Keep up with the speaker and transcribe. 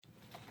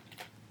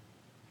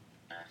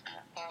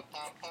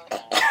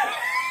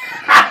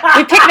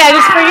We picked that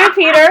just for you,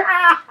 Peter.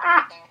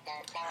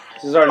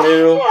 This is our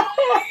new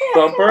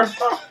bumper.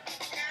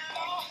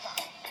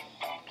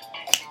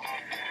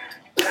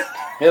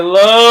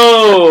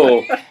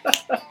 Hello!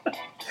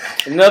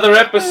 Another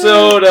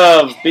episode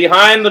of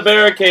Behind the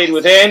Barricade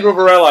with Andrew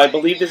Varela. I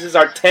believe this is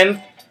our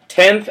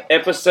 10th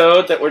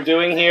episode that we're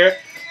doing here.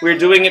 We're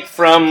doing it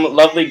from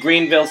lovely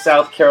Greenville,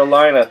 South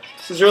Carolina.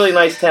 This is a really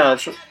nice town.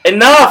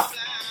 Enough!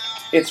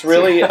 It's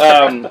really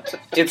a Your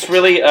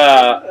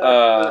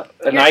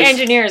nice...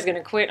 engineer is going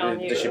to quit on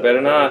you. She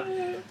better not.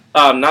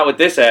 Not with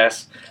this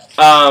ass.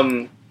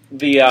 The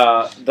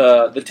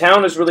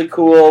town is really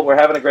cool. We're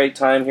having a great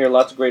time here.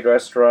 Lots of great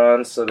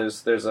restaurants. So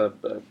there's a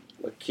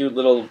cute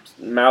little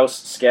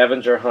mouse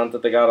scavenger hunt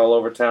that they got all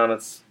over town.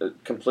 It's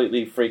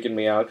completely freaking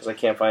me out because I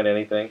can't find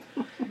anything.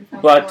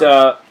 But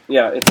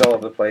yeah, it's all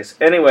over the place.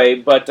 Anyway,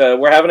 but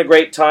we're having a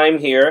great time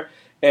here.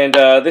 And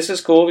this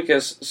is cool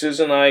because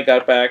Susan and I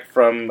got back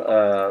from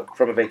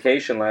a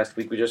vacation last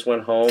week. We just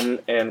went home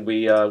and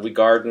we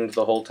gardened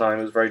the whole time.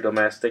 It was very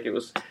domestic. It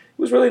was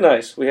really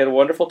nice. We had a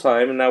wonderful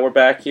time, and now we're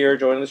back here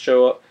joining the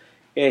show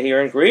here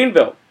in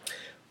Greenville.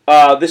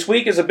 This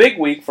week is a big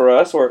week for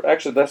us, or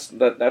actually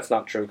that's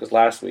not true because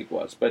last week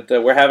was. But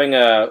we're having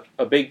a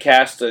big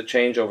cast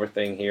changeover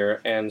thing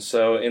here, and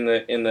so in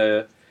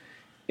the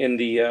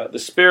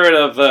spirit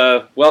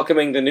of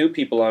welcoming the new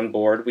people on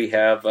board, we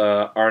have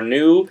our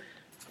new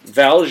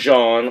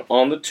Valjean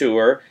on the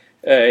tour.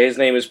 His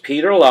name is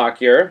Peter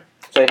Lockyer.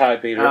 Say hi,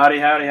 Peter. Howdy,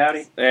 howdy,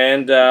 howdy.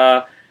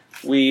 And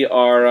we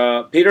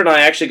are Peter and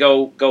I actually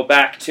go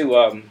back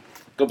to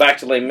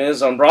Les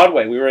Miz on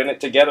Broadway. We were in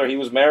it together. He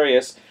was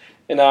Marius,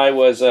 and I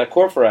was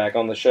Courfeyrac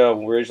on the show.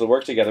 We usually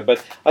work together.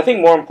 But I think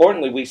more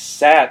importantly, we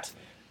sat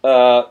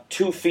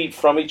 2 feet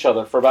from each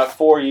other for about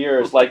 4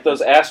 years, like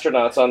those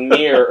astronauts on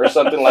Mir or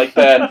something like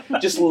that.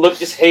 Just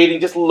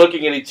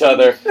looking at each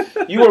other.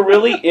 You were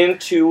really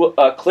into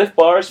Cliff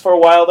Bars for a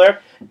while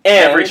there.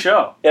 And every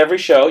show,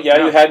 yeah.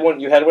 You had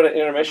one at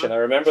intermission. I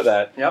remember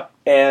that. Yep.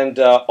 And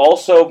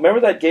also, remember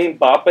that game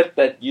Bop It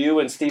that you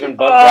and Stephen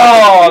Budd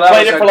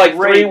played it for like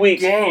 3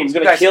 weeks. Game. It was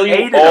going to kill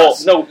you all.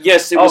 Us. No,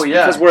 yes, it was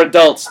because we're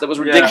adults. That was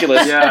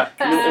ridiculous. Yeah.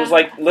 It was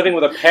like living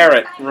with a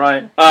parrot.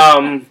 Right.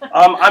 I'm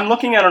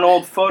looking at an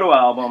old photo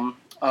album.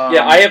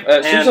 Yeah, I have.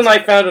 Susan and I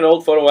found an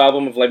old photo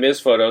album of Les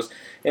Miz photos,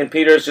 and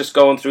Peter's just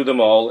going through them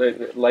all,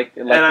 like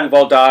we've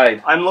all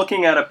died. I'm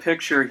looking at a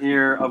picture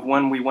here of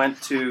when we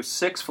went to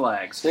Six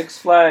Flags. Six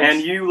Flags.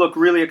 And you look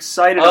really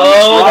excited on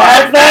this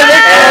ride.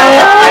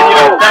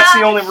 That's that's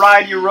the only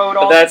ride you rode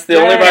all That's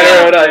the only ride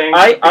I rode.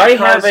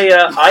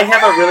 I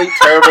have a really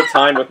terrible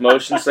time with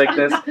motion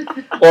sickness,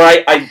 or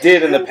I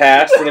did in the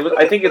past, and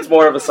I think it's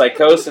more of a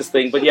psychosis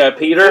thing. But yeah,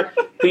 Peter,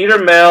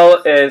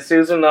 Mel, and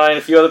Susan and I, and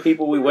a few other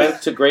people, we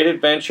went to Great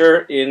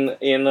Adventure in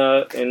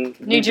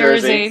New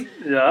Jersey.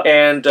 Yeah.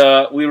 And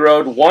we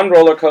rode one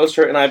roller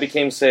coaster, and I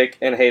became sick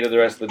and hated the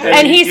rest of the day.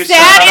 And he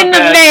sat in the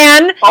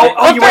van.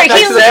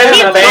 He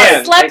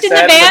slept in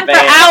the van for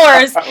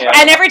hours. Yeah.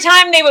 And every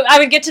time I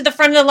would get to the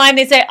front of the line,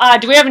 they'd say,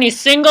 "Do we have any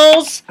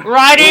singles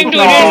riding? Do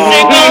we need any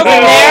singles?" And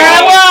there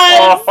I was.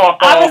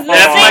 I was the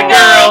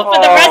single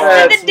for the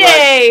rest of the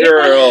day. My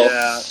girl.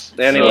 Yeah.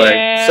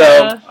 Anyway,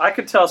 so I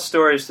could tell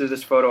stories through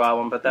this photo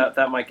album, but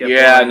that might get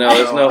boring.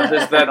 No,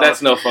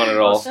 that's no fun at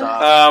all.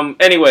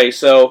 Anyway,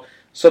 so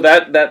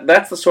that's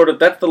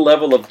the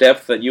level of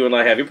depth that you and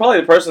I have. You're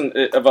probably the person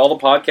of all the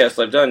podcasts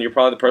I've done. You're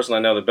probably the person I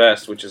know the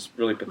best, which is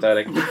really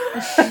pathetic.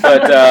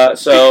 But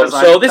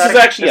so this is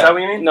actually is that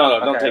what you mean? No,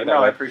 don't take that.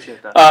 No, I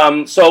appreciate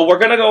that. So we're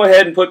gonna go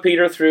ahead and put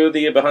Peter through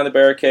the Behind the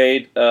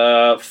Barricade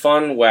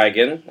fun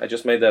wagon. I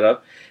just made that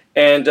up.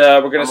 And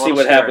we're going to see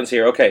what happens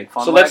here. Okay,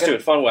 so let's do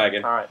it. Fun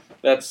wagon. All right.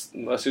 That's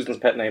Susan's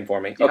pet name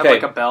for me. Do you have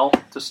like a bell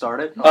to start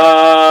it? You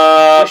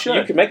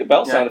can make a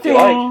bell sound if you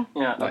like.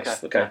 Yeah.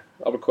 Nice. Okay.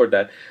 I'll record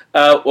that.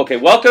 Okay,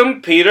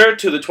 welcome, Peter,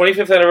 to the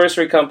 25th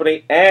Anniversary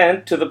Company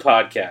and to the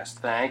podcast.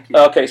 Thank you.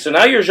 Okay, so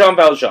now you're Jean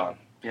Valjean.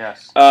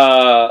 Yes.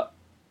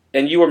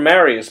 And you were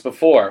Marius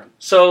before.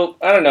 So,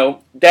 I don't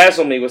know,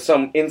 dazzle me with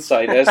some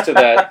insight as to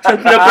that. No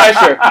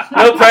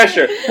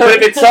pressure. But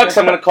if it sucks,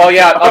 I'm going to call you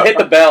out. I'll hit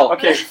the bell.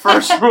 Okay,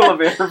 first rule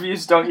of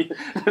interviews, don't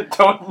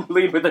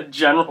lead with a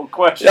general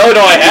question. No,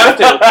 I have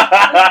to.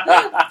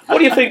 What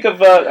do you think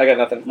of... I got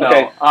nothing. No,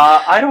 okay.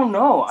 I don't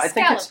know. I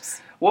think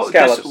it's... Well,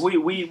 Scallops.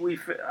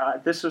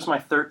 This was my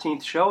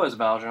 13th show as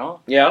Valjean.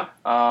 Yeah.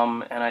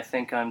 And I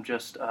think I'm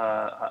just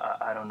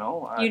I don't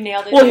know. You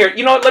nailed it. Well, here,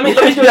 let me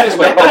do it this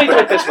way. Let me do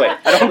it this way.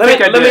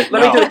 Let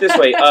me do it this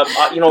way.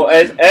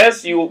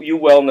 As you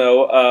well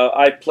know,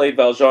 I played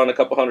Valjean a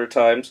couple hundred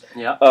times.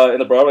 Yeah. In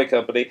the Broadway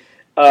company.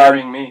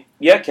 Carrying me.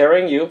 Yeah,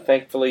 carrying you.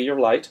 Thankfully, you're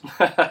light.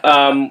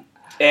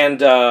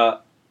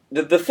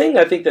 The thing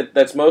I think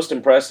that's most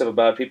impressive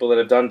about people that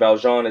have done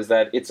Valjean is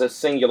that it's a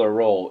singular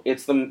role.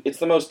 It's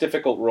the most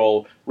difficult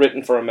role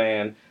written for a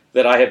man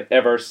that I have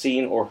ever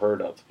seen or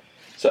heard of.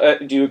 So,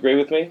 do you agree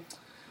with me?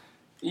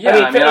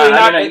 Yeah,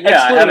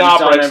 excluding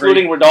opera,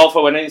 excluding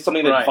Rodolfo and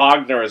something that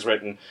Wagner has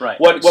written. Right.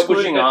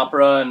 Excluding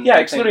opera and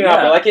excluding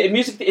opera. Like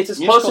music, it's as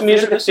close to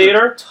musical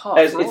theater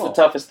as it's the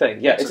toughest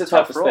thing. Yeah, it's the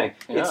toughest thing.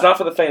 Yeah. It's not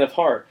for the faint of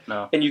heart.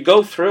 No. And you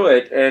go through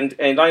it,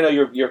 and I know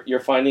you're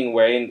finding a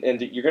way,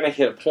 and you're going to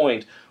hit a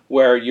point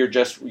where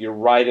you're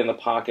right in the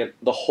pocket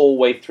the whole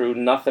way through.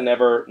 Nothing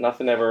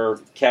ever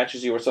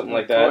catches you or something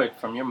like that. Boy,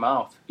 from your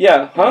mouth.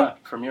 Yeah, huh?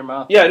 Yeah, from your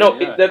mouth. Yeah, no,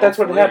 that's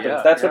what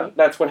happens.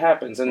 That's what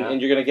happens,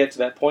 and you're going to get to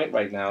that point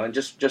right now. And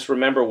just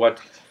remember what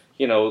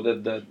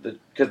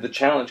because the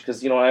challenge.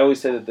 Because I always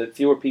say that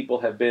fewer people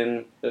have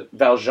been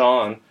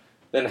Valjean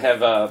than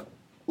have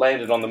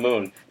landed on the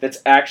moon. That's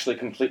actually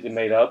completely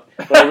made up.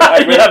 But I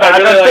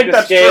really like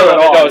the scale of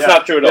it. No, it's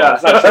not true at all.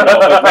 It's not true at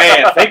all. But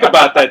man, think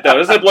about that though.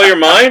 Doesn't it blow your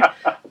mind?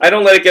 I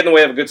don't let it get in the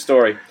way of a good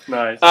story.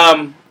 Nice.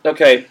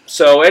 Okay.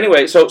 So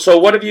anyway, so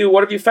what have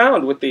you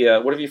found with the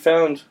what have you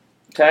found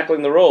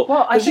tackling the role?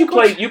 Well, I think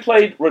you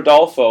played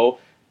Rodolfo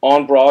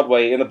on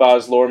Broadway in the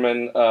Baz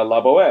Luhrmann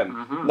La Boheme.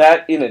 Mm-hmm.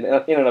 That in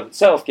and of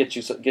itself gets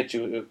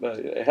you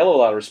a hell of a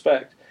lot of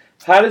respect.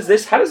 How does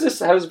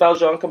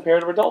Valjean compare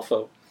to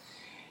Rodolfo?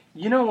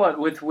 You know what?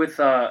 With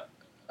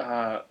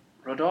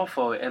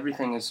Rodolfo,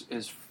 everything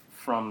is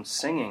from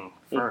singing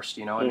first.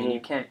 I mean, you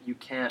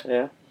can't.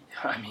 Yeah.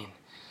 I mean,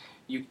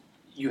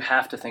 you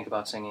have to think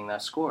about singing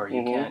that score.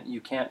 You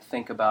can't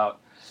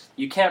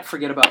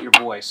forget about your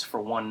voice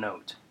for one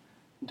note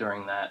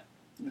during that.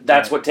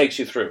 That's what takes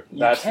you through.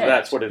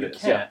 That's what it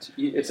is. Can't.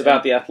 Yeah. It's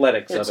about the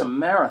athletics of it. It's a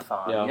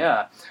marathon,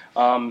 yeah.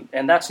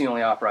 And that's the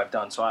only opera I've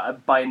done. So I,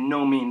 by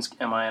no means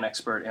am I an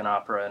expert in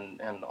opera,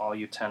 and all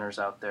you tenors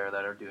out there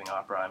that are doing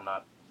opera, I'm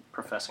not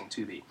professing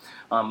to be.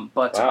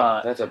 But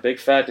wow, that's a big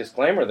fat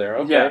disclaimer there.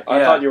 Okay, yeah, I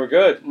thought you were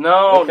good.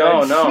 No, okay.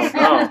 no.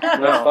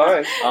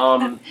 That's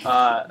fine.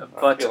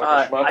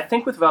 But I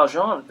think with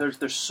Valjean,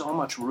 there's so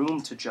much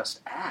room to just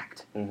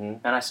act.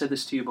 Mm-hmm. And I said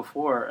this to you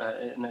before,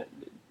 and it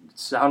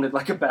sounded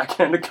like a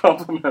backhanded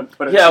compliment,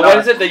 but it's not. What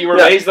is it that you were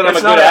raised that I'm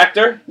a good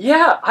actor?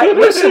 Yeah,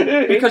 listen,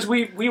 because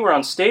we were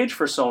on stage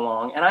for so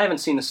long, and I haven't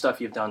seen the stuff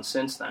you've done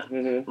since then.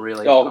 Mm-hmm.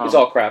 Really, it's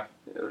all crap.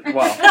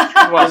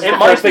 Well, it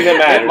might be.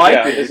 It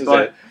might be. This is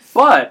it.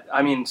 But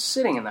I mean,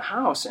 sitting in the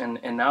house and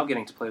now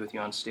getting to play with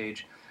you on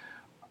stage,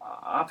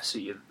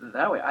 opposite you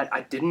that way,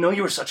 I didn't know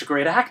you were such a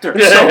great actor.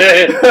 So.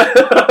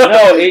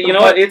 No, you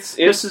know what? This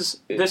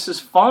is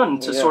fun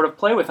to sort of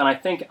play with, and I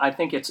think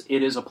it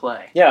is a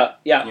play. Yeah.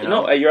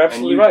 You're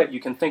absolutely right. You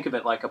can think of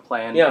it like a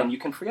play, and you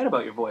can forget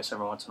about your voice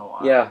every once in a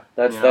while. Yeah,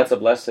 that's a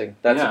blessing.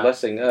 That's a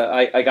blessing.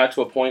 I got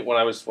to a point when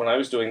I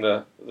was doing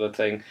the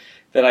thing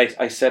that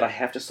I said I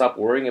have to stop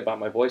worrying about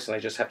my voice, and I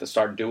just have to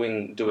start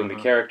doing the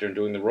character and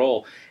doing the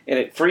role, and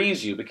it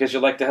frees you because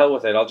you're like, to hell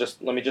with it.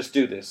 Let me just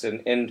do this,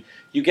 and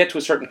you get to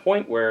a certain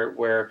point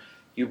where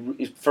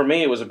you, for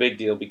me, it was a big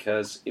deal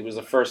because it was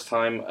the first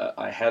time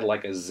I had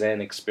like a Zen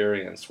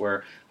experience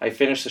where I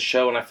finished the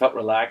show and I felt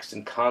relaxed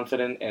and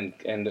confident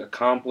and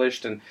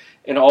accomplished and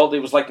all. It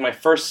was like my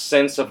first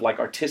sense of like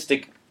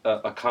artistic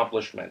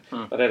accomplishment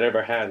that I'd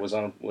ever had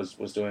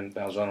was doing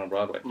Valjean on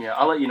Broadway. Yeah,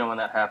 I'll let you know when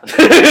that happens.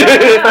 It's on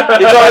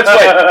its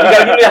way. You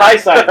gotta give me the high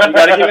side. You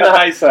gotta give me the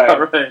high side.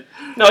 All right.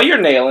 No, you're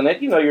nailing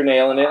it. You're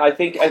nailing it. I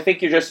think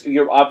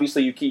you're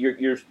obviously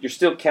you're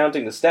still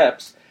counting the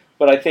steps,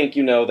 but I think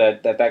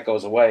that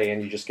goes away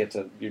and you're just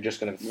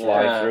gonna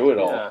fly through it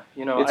all.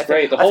 Yeah. It's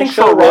great. I think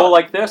for a role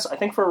like this,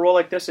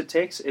 it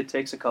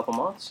takes a couple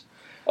months.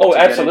 Oh, to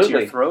absolutely. Get into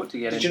your throat, to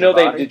get did into you know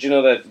your body. Did you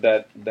know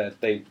that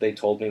they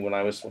told me when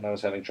I was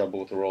having trouble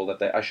with the role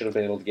that I should have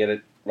been able to get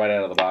it right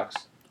out of the box?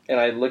 And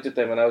I looked at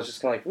them and I was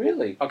just kind of like,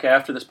 really? Okay,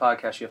 after this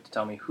podcast, you have to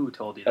tell me who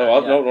told you that.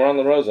 Oh, no, Ron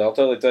LaRosa. I'll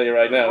totally tell you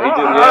right now.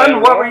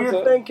 What were you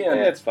thinking?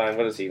 Yeah, it's fine.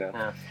 What does he know?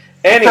 Yeah.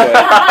 Anyway,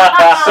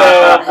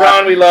 so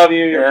Ron, we love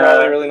you. You're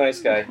probably a really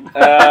nice guy.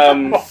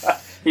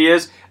 He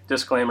is.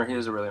 Disclaimer: he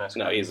is a really nice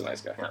guy. No, he is a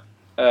nice guy. Yeah.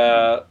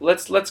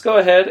 Let's go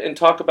ahead and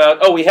talk about.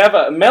 Oh, we have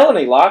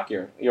Melanie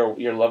Lockyer,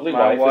 your lovely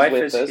wife. My wife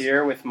is with us.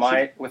 Here with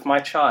my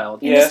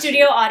child. In the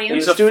studio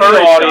audience. In the studio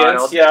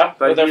audience, child,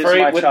 but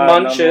with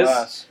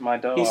munches. My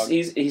dog.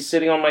 He's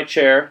sitting on my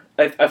chair.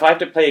 If I have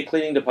to pay a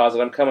cleaning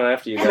deposit, I'm coming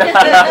after you guys.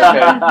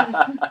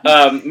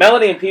 Okay.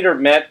 Melanie and Peter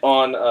met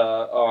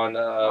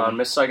on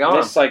Miss Saigon.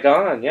 Miss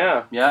Saigon,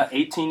 yeah. Yeah,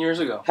 18 years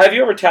ago. Have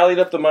you ever tallied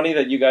up the money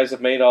that you guys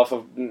have made off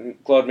of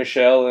Claude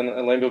Michel and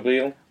Alain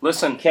Boublil?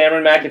 Listen,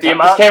 Cameron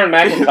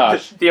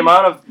McIntosh. The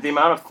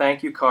amount of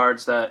thank you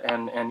cards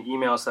and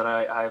emails that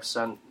I have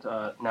sent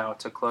now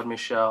to Claude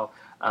Michel,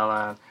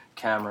 Alain,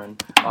 Cameron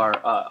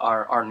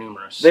are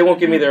numerous. They won't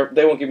give me their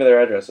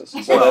addresses. So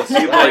that's,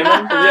 you blame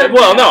them? Yeah,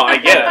 well, no, I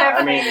get it.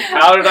 I mean,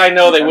 how did I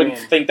know they wouldn't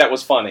think that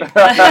was funny?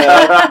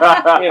 I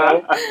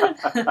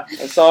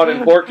saw it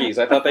in Porky's.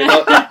 I thought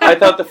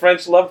the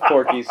French loved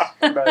Porky's.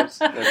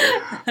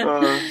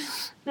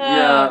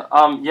 Yeah.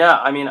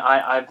 I mean,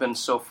 I've been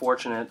so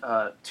fortunate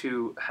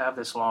to have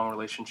this long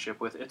relationship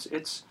with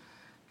it's.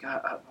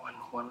 God,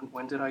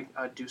 when did I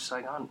do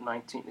Saigon?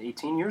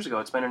 18 years ago.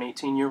 It's been an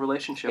 18-year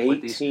relationship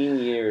with these. 18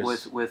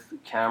 years. With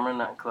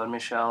Cameron, Claude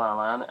Michel,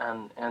 Alain,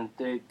 and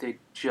they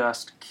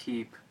just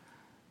keep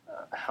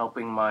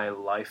helping my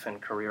life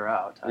and career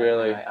out.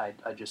 Really? I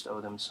just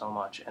owe them so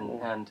much.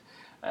 And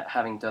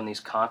having done these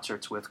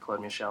concerts with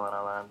Claude Michel and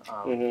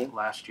Alain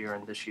last year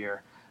and this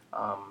year,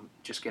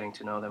 just getting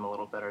to know them a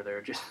little better,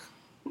 they're just...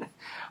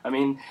 I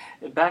mean,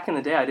 back in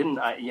the day,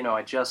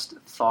 I just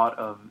thought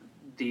of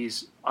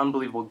these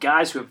unbelievable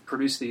guys who have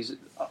produced these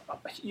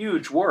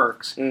huge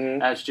works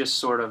as just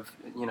sort of,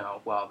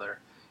 well,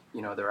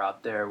 they're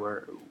out there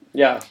where...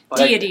 Yeah.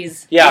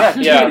 Deities. Yeah,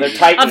 they're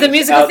titans of the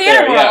musical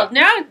theater world.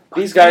 Now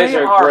these guys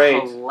are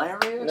great.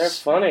 Hilarious. They're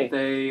funny.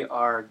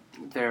 They're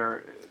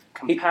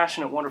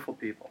compassionate, wonderful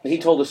people. He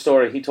told a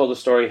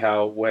story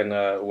how when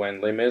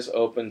Les Miz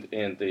opened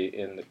in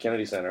the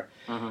Kennedy Center,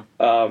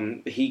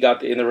 he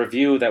got in the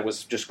review that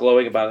was just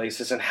glowing about it. He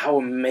says, "And how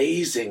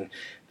amazing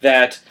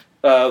that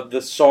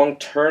the song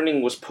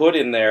Turning was put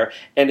in there,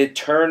 and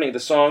the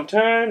song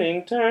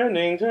Turning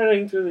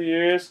through the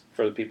years."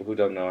 For the people who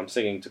don't know, I'm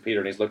singing to Peter,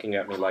 and he's looking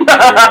at me like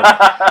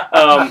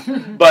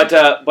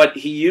but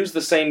he used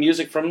the same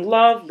music from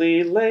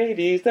Lovely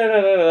Ladies, da,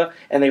 da, da, da,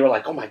 and they were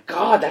like, "Oh my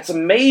God, that's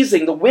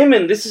amazing! The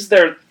women, this is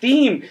their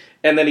theme."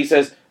 And then he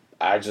says,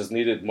 "I just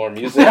needed more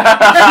music.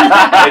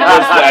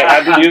 I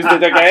hadn't used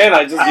it again.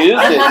 I just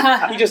used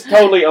it." He just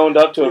totally owned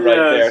up to it right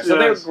there. So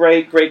they're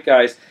great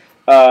guys.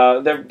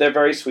 They're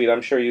very sweet.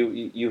 I'm sure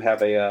you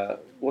have a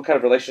what kind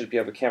of relationship do you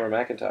have with Cameron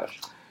McIntosh?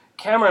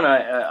 Cameron,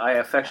 I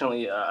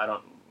affectionately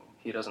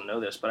he doesn't know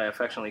this, but I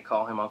affectionately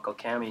call him Uncle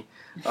Cammy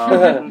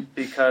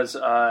because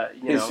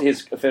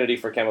his affinity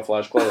for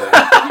camouflage clothing.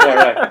 Yeah,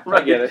 right.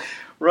 I get it.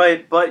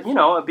 Right, but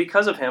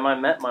because of him, I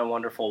met my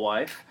wonderful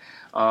wife,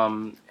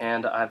 and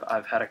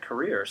I've had a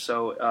career.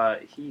 So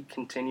he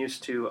continues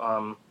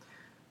to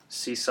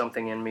see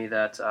something in me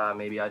that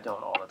maybe I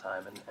don't all the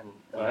time, and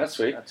that's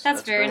sweet.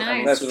 That's very great.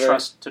 nice. I mean,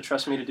 to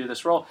trust me to do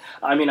this role.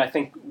 I mean, I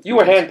think you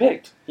were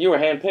handpicked. You were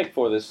handpicked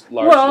for this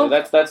largely. Well,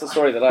 that's the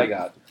story that I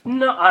got.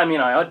 No, I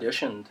mean, I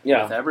auditioned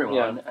with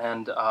everyone,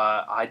 and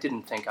I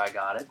didn't think I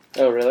got it.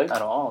 Oh, really?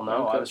 At all?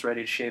 No, okay. I was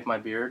ready to shave my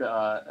beard.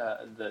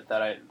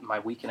 My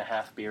week and a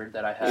half beard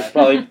that I had. It's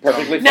probably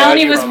perfectly fine.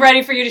 Melanie was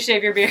ready for you to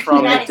shave your beard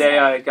from the day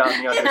I got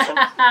in the audition.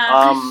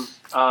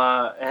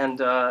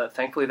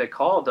 Thankfully they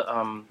called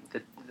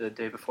the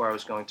day before I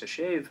was going to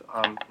shave.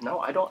 No,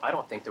 I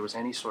don't think there was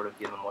any sort of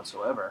given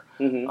whatsoever.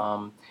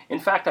 In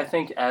fact, I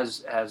think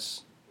as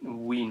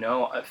we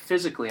know,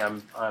 physically,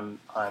 I'm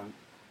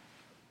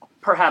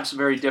perhaps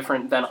very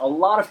different than a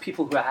lot of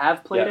people who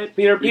have played it.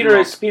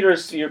 Peter's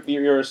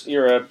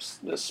you're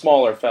a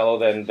smaller fellow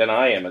than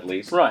I am, at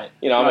least. Right.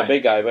 I'm a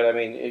big guy, but I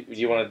mean, do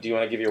you want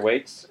to give your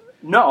weights?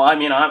 No, I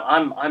mean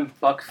I'm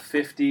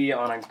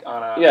 $150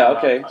 on a yeah,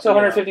 okay, so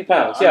 150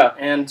 pounds,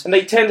 and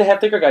they tend to have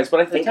thicker guys, but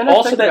I think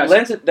also that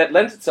lends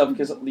itself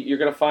because you're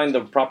going to find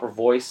the proper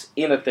voice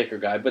in a thicker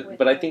guy,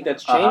 but I think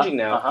that's changing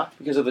now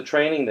because of the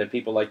training that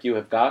people like you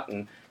have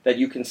gotten, that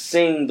you can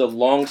sing the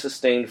long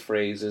sustained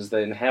phrases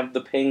and have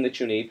the ping that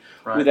you need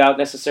without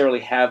necessarily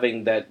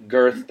having that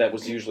girth that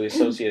was usually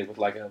associated with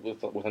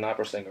with an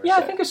opera singer. Yeah,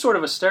 I think it's sort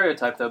of a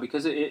stereotype though,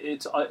 because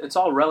it's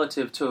all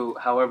relative to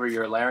however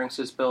your larynx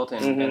is built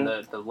and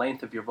the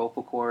length of your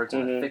vocal cords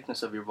and the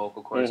thickness of your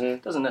vocal cords.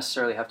 It doesn't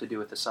necessarily have to do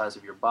with the size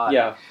of your body.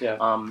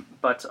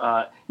 But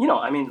I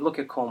mean, look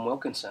at Colm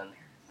Wilkinson.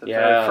 The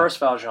very first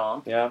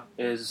Valjean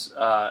is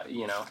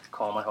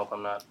Colm. I hope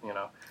I'm not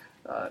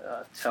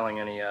telling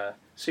any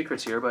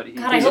secrets here, but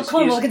I hope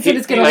Colm Wilkinson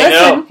is going to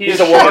listen. He's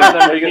a woman.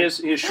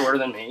 He is shorter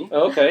than me.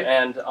 Okay,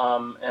 and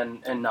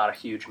not a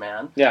huge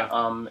man. Yeah,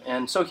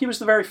 and so he was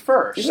the very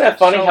first. Isn't that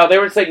funny how they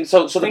were saying?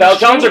 So the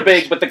Valjeans are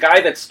big, but the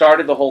guy that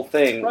started the whole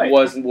thing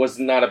was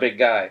not a big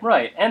guy.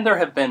 Right, and there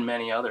have been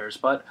many others,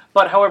 but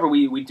however,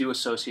 we do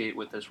associate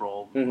with this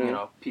role,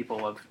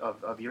 people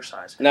of your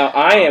size. Now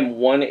I am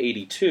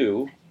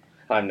 182.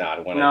 I'm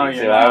not 182. No,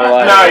 you're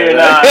not. No, you're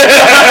not.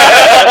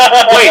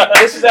 Wait,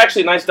 this is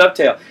actually a nice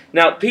dovetail.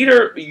 Now,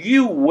 Peter,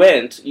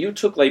 you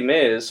took Les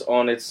Miz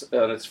on its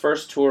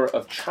first tour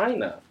of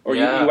China, or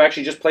you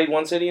actually just played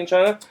one city in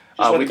China?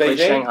 We played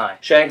Shanghai.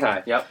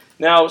 Shanghai. Yep.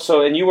 Now,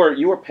 and you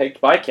were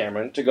picked by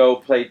Cameron to go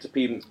play to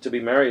be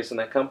Marius in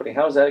that company.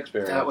 How was that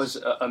experience? That was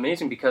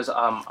amazing because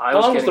How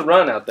long was the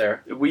run out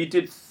there? We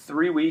did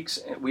 3 weeks.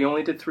 We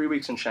only did 3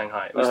 weeks in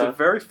Shanghai. It was the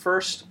very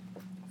first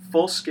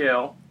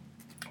full-scale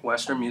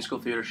Western musical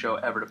theater show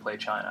ever to play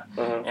China,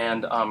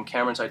 and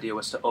Cameron's idea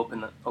was to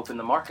open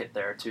the market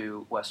there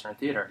to Western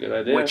theater, good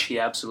idea. Which he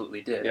absolutely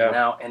did.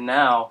 Yeah. And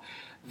now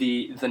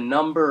the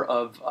number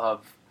of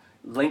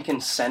Lincoln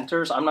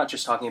centers. I'm not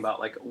just talking about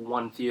like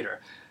one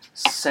theater.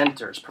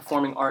 Centers,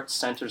 performing arts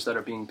centers that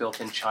are being built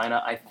in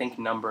China, I think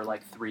number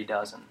like 3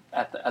 dozen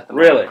at the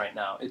moment right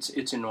now.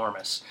 It's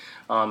enormous.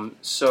 Getting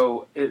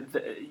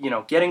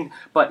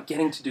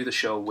to do the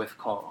show with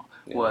Colm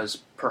was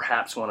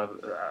perhaps one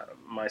of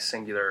my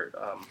singular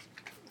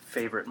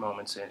favorite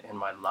moments in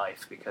my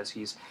life, because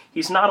he's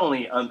not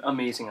only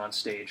amazing on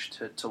stage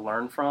to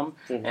learn from,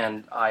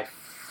 and I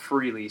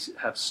freely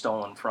have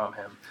stolen from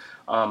him.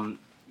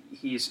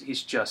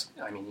 he's just,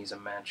 I mean, he's a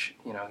mensch.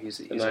 You know, he's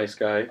a nice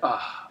guy.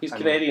 He's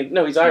Canadian. Mean,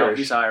 no, he's Irish. No,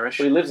 he's Irish.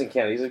 But he lives in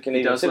Canada. He's a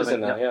Canadian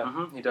citizen now. Yeah.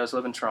 Mm-hmm. He does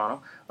live in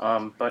Toronto.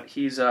 But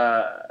he's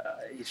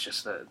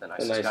just the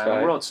nicest guy in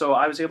the world. So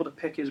I was able to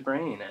pick his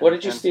brain. What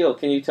did you steal?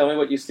 Can you tell me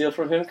what you steal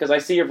from him? Because I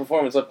see your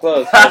performance up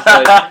close.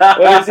 Like,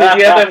 what is it? Do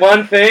you have that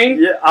one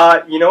thing?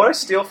 Yeah. You know what I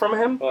steal from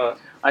him? What?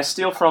 I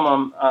steal from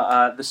him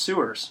the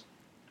sewers.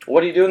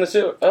 What do you do in the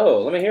sewer?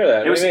 Oh, let me hear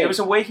that. It was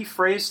a way he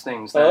phrased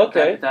things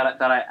that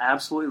I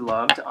absolutely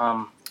loved.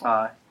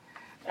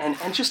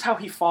 And just how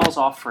he falls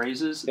off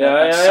phrases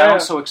that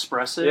sound so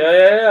expressive.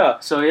 Yeah.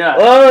 So yeah.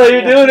 Oh,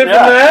 you're doing it from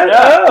that?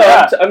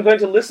 Yeah. I'm going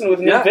to listen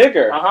with new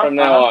vigor from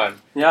now on.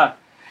 Yeah.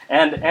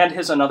 And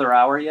his Another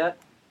Hour Yet.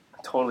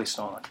 Totally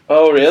stolen.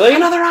 Oh, really?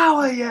 Another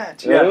hour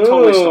yet. Yeah,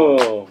 totally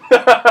stolen.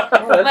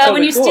 Well,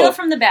 when you steal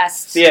from the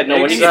best. Yeah, no,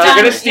 when you're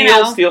going to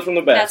steal from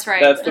the best. That's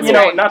right. That's the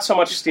know, not so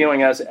much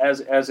stealing as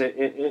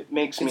it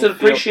makes me. It's an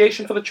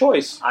appreciation for the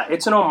choice.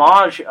 It's an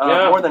homage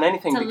more than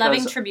anything. It's a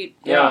loving tribute.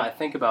 Yeah, I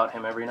think about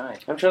him every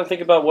night. I'm trying to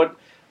think about what.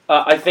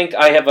 I think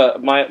I have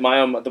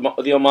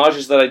the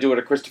homages that I do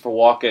to Christopher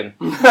Walken.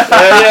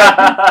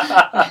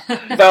 I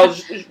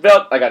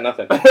got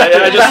nothing.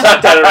 I just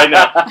sucked at it right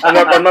now.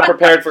 I'm not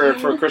prepared for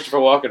Christopher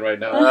Walken right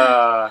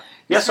now.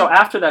 So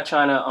after that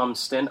China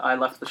stint, I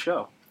left the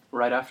show.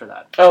 Right after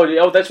that.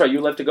 Oh, that's right.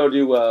 You left to go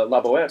do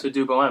La Boheme. To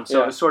do Boheme.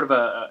 So it was sort of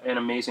an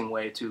amazing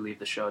way to leave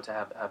the show, to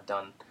have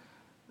done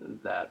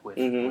that with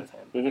him.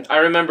 Mm-hmm. I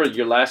remember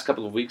your last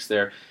couple of weeks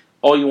there.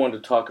 All you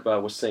wanted to talk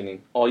about was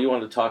singing. All you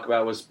wanted to talk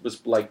about was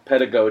like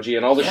pedagogy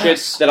and all the shit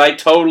that I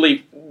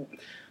totally...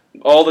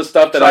 All the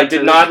stuff that I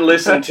did not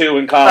listen to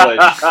in college.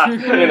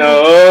 You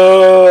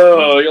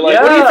know, you're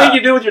like, what do you think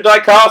you do with your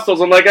dicostals?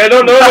 I'm like, I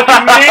don't know what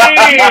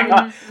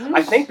you mean.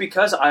 I think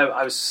because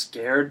I was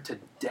scared to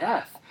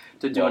death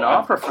to do an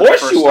opera for the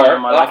first time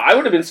in my life. I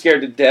would have been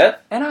scared to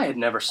death. And I had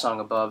never sung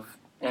above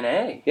an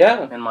A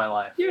in my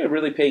life. You're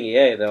really paying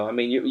A, though. I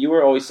mean, you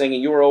were always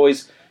singing. You were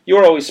always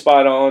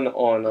spot on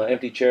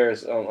Empty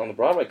Chairs on the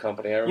Broadway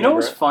company. I remember. You know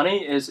what's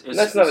funny is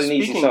that's not an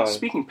easy song.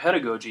 Speaking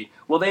pedagogy,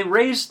 well, they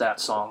raised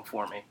that song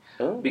for me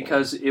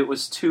because it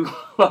was too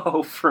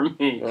low for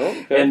me.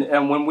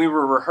 And when we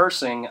were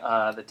rehearsing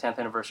the 10th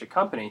anniversary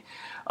company,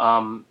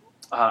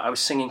 I was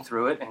singing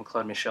through it, and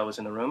Claude Michel was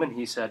in the room, and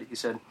he said,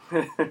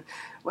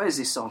 "Why is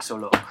this song so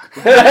low? What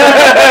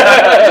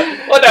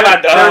have I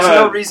done? There's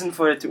no reason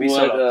for it to be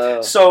so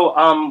low."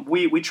 So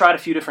we tried a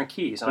few different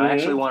keys, and I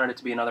actually wanted it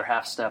to be another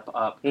half step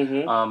up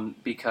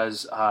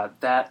because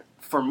that,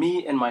 for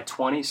me in my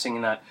 20s,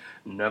 singing that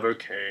never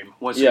came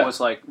was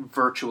like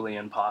virtually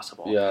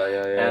impossible.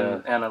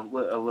 Yeah. And a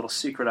little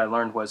secret I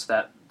learned was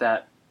that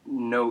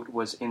note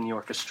was in the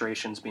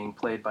orchestrations being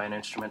played by an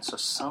instrument, so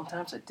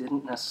sometimes I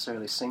didn't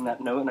necessarily sing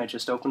that note, and I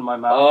just opened my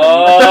mouth.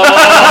 Oh my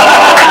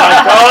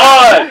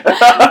God!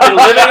 You're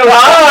living a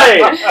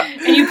lie.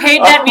 And you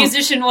paid that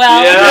musician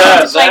well.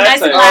 Yeah, play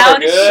nice and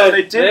loud. So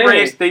they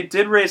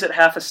did raise it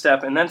half a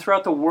step, and then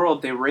throughout the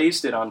world they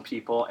raised it on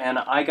people, and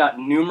I got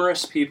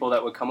numerous people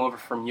that would come over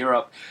from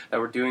Europe that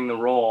were doing the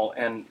role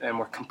and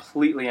were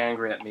completely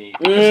angry at me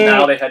because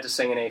now they had to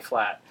sing an A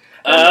flat.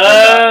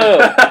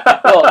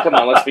 Well, come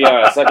on, let's be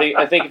honest.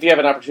 I think if you have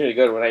an opportunity to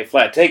go to an A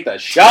flat, take the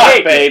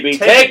shot, baby.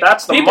 Take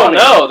that's the people money.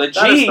 know the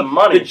G. That is the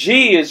money. The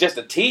G is just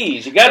a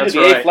tease. You got to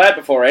be A flat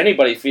before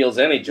anybody feels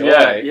any joy.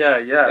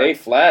 Yeah. A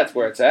flat's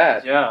where it's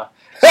at. Yeah.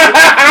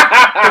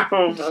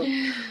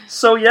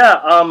 So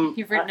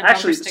You've written a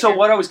actually, sticker. so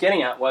what I was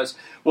getting at was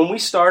when I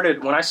started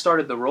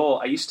the role,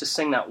 I used to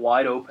sing that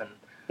wide open,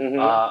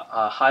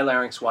 high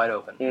larynx wide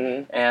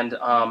open, and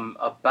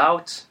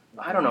about,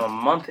 I don't know, a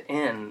month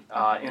in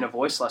a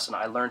voice lesson,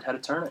 I learned how to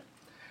turn it.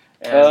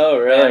 And,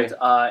 really?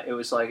 And it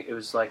was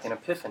like an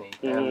epiphany,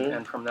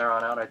 and from there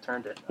on out, I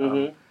turned it.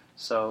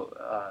 So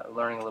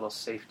learning a little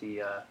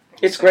safety.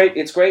 It's great.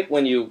 It's great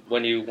when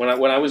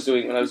I was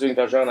doing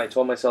Valjean, I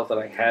told myself that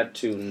I had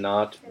to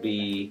not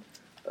be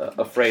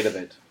afraid of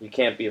it. You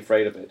can't be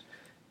afraid of it.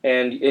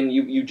 And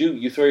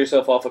you throw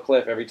yourself off a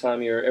cliff every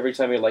time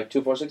you're like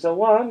 2 4 6 0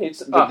 1. It's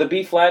the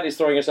B flat is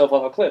throwing yourself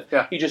off a cliff.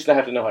 Yeah. You just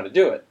have to know how to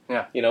do it.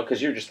 Yeah. You know,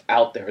 because you're just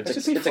out there.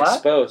 It's B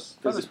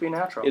exposed. That was B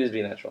natural. It is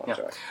B natural. I'm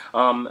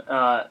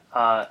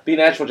sorry. B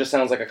natural just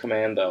sounds like a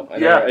commando. I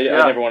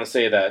never want to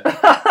say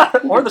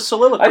that. Or the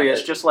soliloquy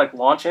is just like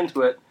launch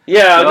into it.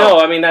 Yeah.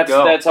 No. I mean that's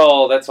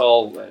all. It's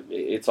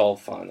all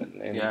fun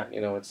and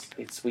you know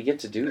it's we get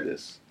to do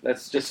this.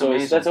 That's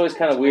always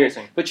kind of weird.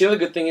 But you know the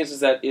good thing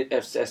is that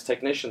as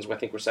technicians, I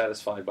think we're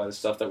satisfied by the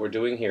stuff that we're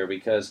doing here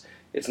because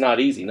it's not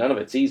easy. None of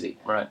it's easy.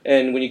 Right.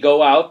 And when you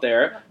go out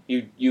there,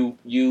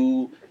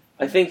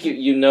 I think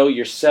you know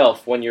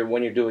yourself when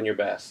you're doing your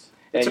best.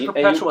 It's And a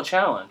perpetual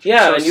challenge.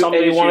 Yeah, So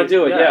and you want to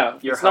do it. Yeah,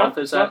 your it's health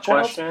not, is that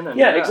question. And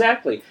yeah,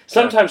 exactly.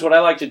 Sometimes what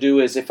I like to do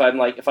is if I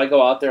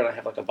go out there and I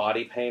have like a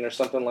body pain or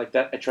something like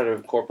that, I try to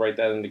incorporate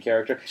that into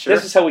character. Sure.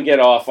 This is how we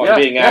get off on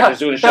being actors,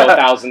 doing a show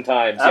 1,000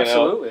 times.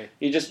 Absolutely.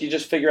 You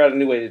just figure out a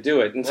new way to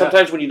do it. And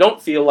sometimes when you don't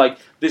feel like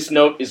this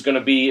note is going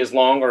to be as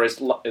long or as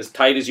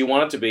tight as you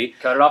want it to be,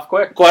 cut it off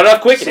quick. And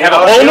have a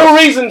whole new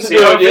reason to do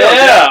it.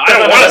 Yeah, I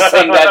don't want to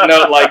sing that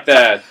note like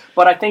that.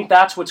 But I think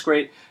that's what's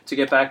great. To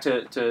get back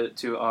to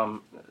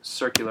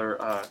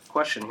circular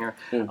question here,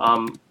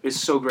 is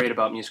so great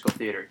about musical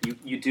theater.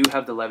 You do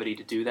have the levity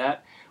to do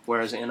that,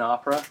 whereas in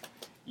opera,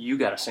 you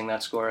got to sing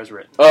that score as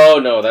written.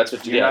 Oh no, that's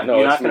what you're not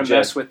going to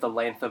mess with the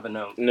length of a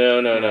note.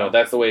 No.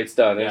 That's the way it's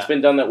done. Yeah. It's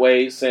been done that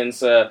way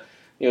since Tito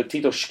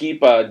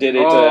Schipa did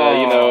it. In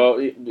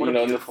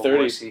the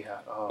 30s.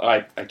 Oh.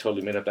 I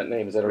totally made up that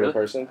name. Is that a real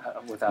person?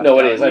 No,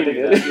 it is. I think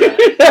it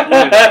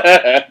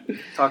is.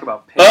 Talk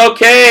about pain.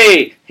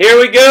 Okay, here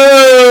we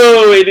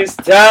go. It is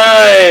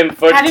time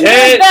for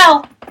 10.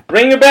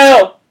 Ring a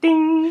bell.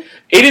 Ding.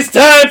 It is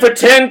time for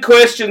 10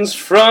 questions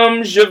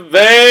from Javert.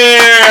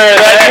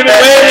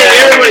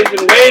 Everybody's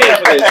been waiting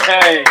for this.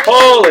 Hey.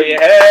 Holy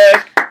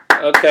heck.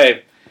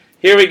 Okay,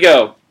 here we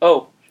go.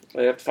 Oh,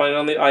 I have to find it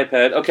on the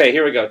iPad. Okay,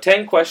 here we go.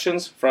 10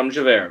 questions from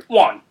Javert.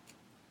 1.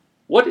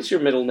 What is your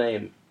middle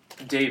name?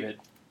 David.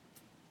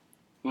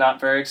 Not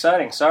very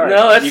exciting. Sorry.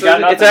 No,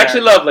 it's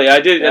actually lovely. I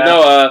did. Yeah.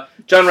 No,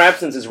 John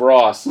Rapson's is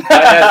Ross.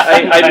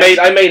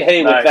 I made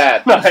hay with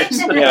that. Nice.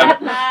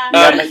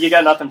 Yeah. You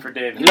got nothing for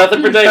David.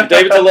 Nothing for David.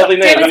 David's a lovely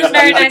name. David's a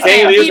very nice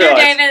name. Peter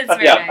David is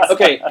very nice.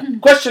 Okay.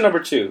 Question number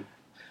 2.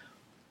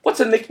 What's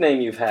a nickname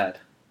you've had?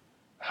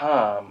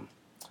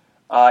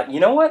 You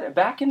know what?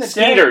 Back in the day...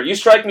 Skeeter. You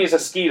strike me as a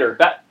Skeeter.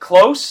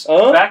 Close.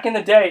 Back in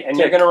the day, and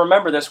you're going to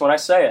remember this when I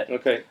say it.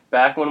 Okay.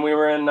 Back when we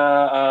were in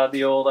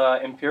the old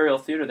Imperial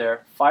Theater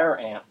there, Fire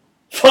Ant.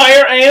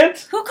 Fire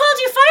Ant? Who called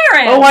you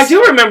Fire Ant? Oh, I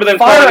do remember them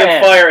calling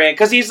him Fire Ant,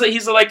 because he's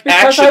like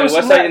action.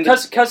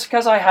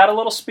 Because I had a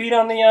little speed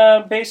on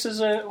the bases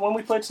when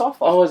we played softball.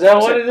 Oh, is that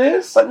what it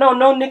is? But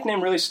no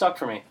nickname really stuck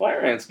for me.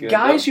 Fire Ant's good.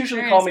 Guys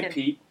usually call me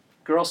Pete.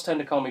 Girls tend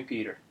to call me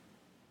Peter.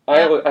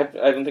 I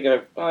don't think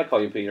I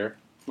call you Peter.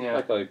 Yeah.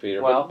 I call you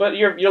Peter. Well, but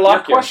you're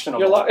Lockyer. You're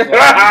questionable. Is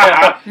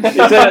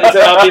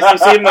it obvious you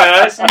see in my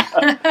eyes?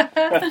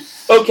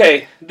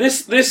 Okay,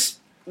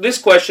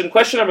 this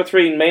question number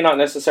 3, may not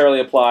necessarily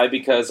apply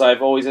because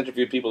I've always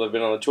interviewed people that have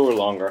been on the tour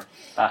longer.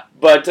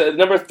 But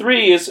number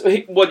 3 is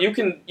you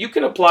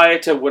can apply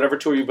it to whatever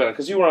tour you've been on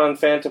because you were on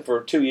Phantom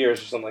for 2 years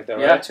or something like that,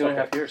 right? Yeah,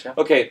 2.5 years. Yeah.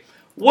 Okay,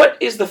 what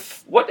is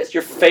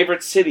your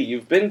favorite city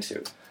you've been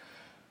to?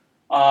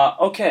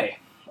 Okay.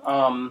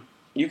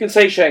 You can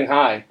say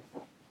Shanghai.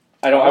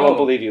 I won't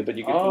believe you, but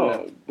you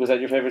can. Was that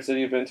your favorite city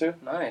you've been to?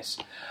 Nice.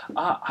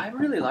 I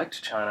really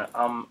liked China.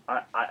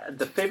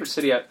 The favorite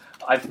city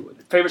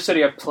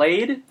I've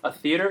played a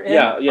theater in.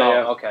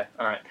 Yeah. Okay,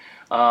 all right.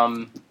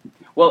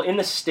 Well, in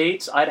the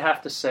States, I'd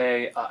have to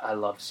say I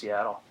love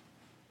Seattle,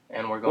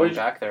 and we're going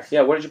back there.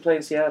 Yeah, where did you play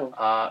in Seattle?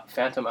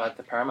 Phantom at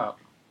the Paramount.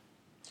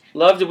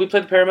 Did we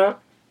play the Paramount?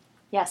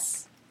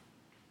 Yes.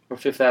 Or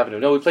Fifth Avenue?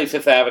 No, we played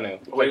Fifth Avenue.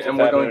 We're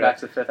going back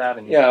to Fifth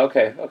Avenue. Yeah,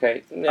 okay.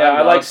 Yeah,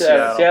 I like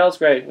Seattle. Seattle's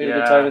great. We had a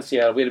good time in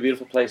Seattle. We had a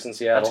beautiful place in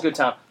Seattle. That's a good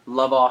town.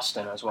 Love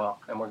Austin as well,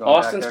 and we're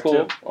going back there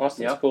cool. too.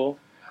 Austin's cool.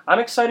 I'm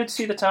excited to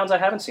see the towns I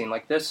haven't seen,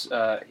 like this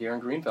here in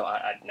Greenville.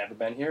 I've never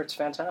been here. It's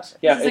fantastic.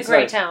 Yeah, it's a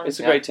great town. It's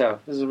a great town.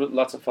 This is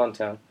lots of fun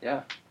town.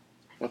 Yeah.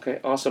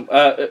 Okay, awesome.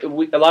 A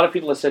lot of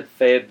people have said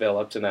Fayetteville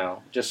up to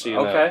now, just so you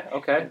know.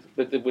 Okay.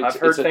 But I've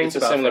heard things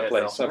it's a about similar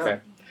Fayetteville.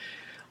 place.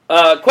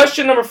 Okay.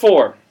 Question number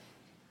 4.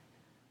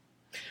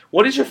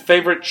 What is your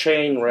favorite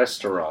chain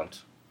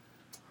restaurant?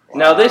 Wow.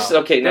 Now this is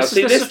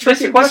a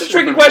tricky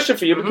question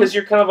for you because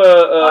you're kind of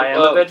I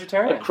am a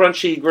vegetarian, a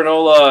crunchy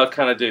granola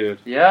kind of dude.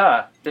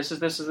 Yeah, this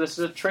is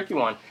a tricky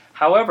one.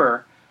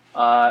 However,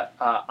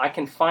 I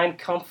can find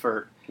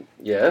comfort.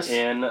 Yes.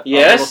 In a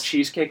little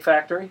Cheesecake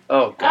Factory.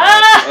 Oh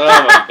God!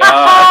 Oh my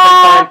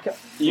God!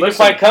 You can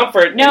find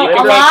comfort. No,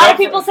 a lot of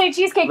people say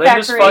Cheesecake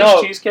Factory.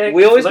 Fudge cheesecake.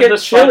 We always get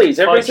Chili's.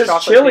 Everybody says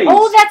Chili's.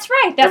 Oh, that's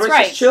right.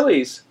 Everybody says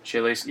Chili's.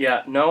 Chili's.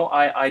 Yeah. No,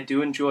 I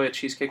do enjoy a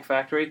Cheesecake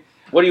Factory.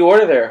 What do you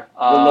order there?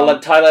 The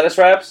Thai lettuce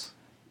wraps.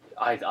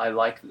 I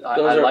like.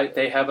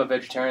 They have a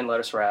vegetarian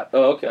lettuce wrap.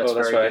 Oh, okay. That's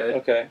very good.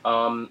 Okay.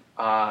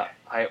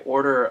 I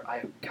order.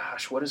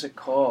 What is it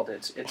called?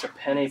 It's a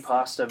penne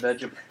pasta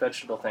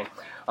vegetable thing.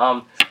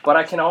 But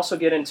I can also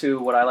get into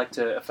what I like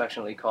to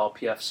affectionately call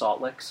PF Salt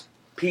Licks.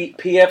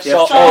 PF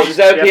Salt. Oh, is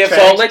that PF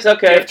Salt Licks?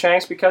 Okay. PF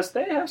Chang's because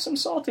they have some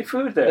salty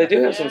food there. They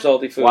do have some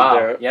salty food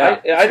there.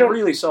 Yeah. I don't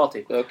really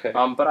salty. Okay.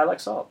 But I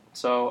like salt,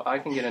 so I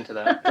can get into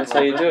that. That's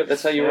how you do it.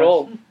 That's how you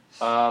roll.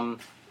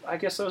 I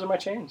guess those are my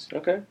chains.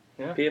 Okay.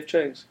 Yeah. PF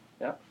Chang's.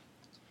 Yeah.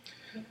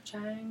 PF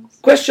Chang's.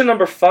 Question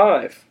number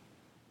 5.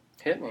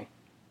 Hit me.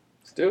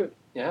 Let's do it.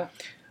 Yeah.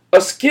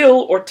 A skill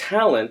or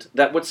talent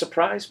that would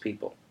surprise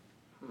people.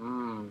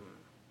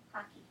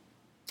 Hockey.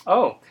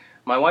 Oh,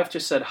 my wife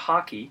just said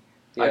hockey.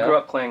 Yeah. I grew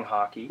up playing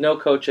hockey. No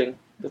coaching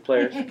the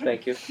players.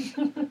 Thank you.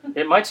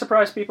 It might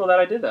surprise people that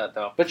I did that,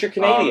 though. But you're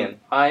Canadian.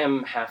 I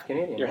am half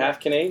Canadian. You're half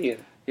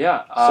Canadian.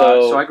 Yeah.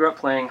 So I grew up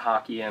playing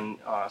hockey in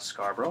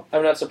Scarborough.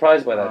 I'm not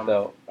surprised by that,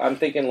 though. I'm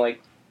thinking,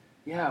 like...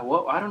 Yeah,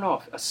 well, I don't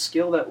know. A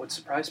skill that would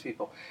surprise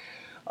people.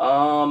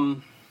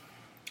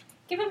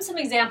 Give him some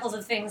examples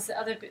of things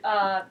other...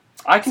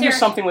 I can do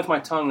something with my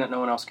tongue that no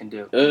one else can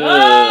do. All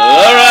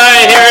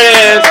right, here it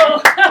is.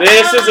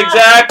 This is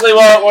exactly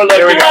what we're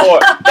looking for.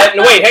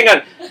 Wait, hang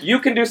on. You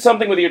can do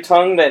something with your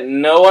tongue that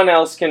no one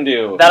else can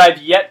do. That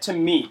I've yet to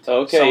meet.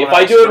 Okay, if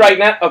I do it right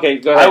now... Okay,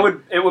 go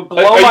ahead. It would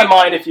blow my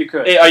mind if you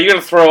could. Are you going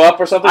to throw up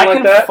or something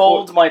like that? I can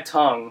fold my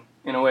tongue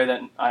in a way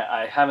that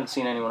I haven't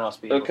seen anyone else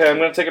be able to. Okay, I'm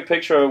going to take a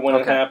picture of it when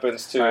it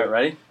happens, too. All right,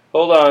 ready?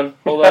 Hold on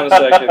a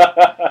second.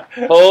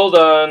 Hold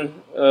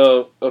on.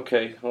 Oh,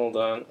 okay, hold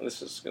on.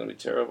 This is going to be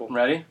terrible.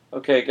 Ready?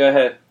 Okay, go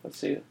ahead. Let's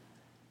see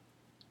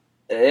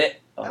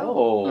it.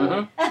 Oh.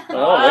 Mm-hmm.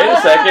 Oh, wait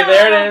a second.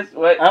 There it is.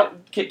 Wait,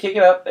 kick it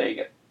up. There you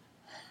go.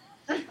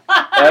 Okay,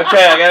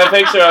 I got a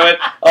picture of it.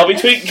 I'll be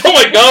tweaking. Oh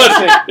my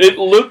god, it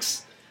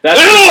looks... That's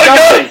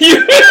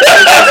disgusting.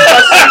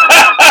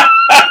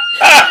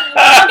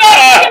 Okay,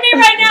 look at me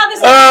right now. This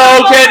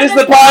is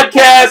the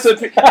podcast with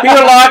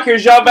Peter Lockyer,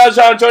 Jean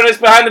Valjean. Join us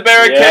behind the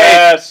barricade.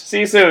 Yes.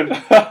 See you soon.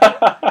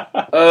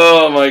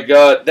 Oh my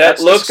god,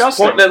 That's looks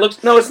disgusting. That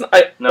looks no, it's not.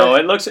 No,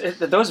 it looks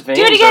those veins.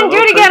 Do it again. Do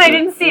it again. I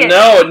didn't see it.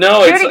 No, do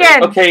it's it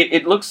again. okay.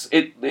 It looks.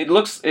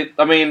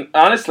 I mean,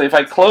 honestly, if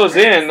I close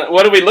in,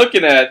 what are we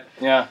looking at?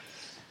 Yeah.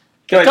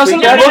 Can It doesn't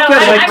tweak that? look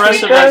as I've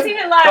aggressive. seen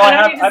it live. No, I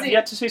don't need to I've see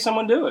yet to see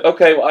someone do it.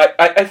 Okay, well,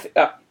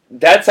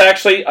 that's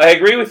actually, I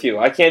agree with you.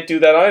 I can't do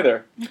that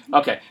either.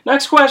 Okay,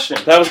 next question.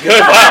 That was good.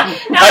 Wow.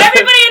 Now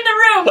everybody in the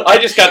room. I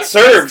just got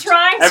served.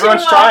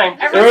 Everyone's trying.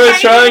 Everyone's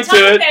trying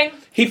to it.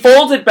 He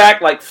folds it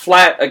back like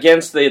flat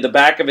against the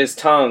back of his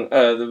tongue.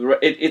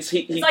 It's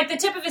like the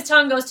tip of his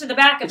tongue goes to the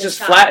back of his tongue. It's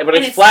just flat, but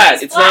it's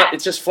flat. It's not.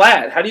 It's just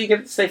flat. How do you get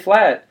it to stay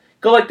flat?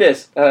 Go like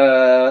this.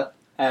 Yeah.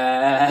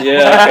 Okay.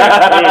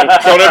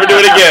 Don't ever do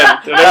it again.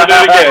 Don't ever do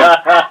it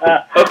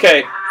again.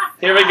 Okay.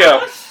 Here we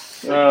go.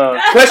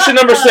 Question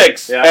number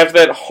 6. Yeah. After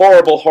that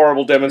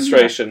horrible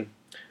demonstration,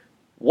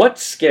 what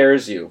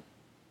scares you?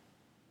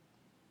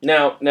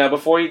 Now,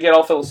 before you get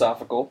all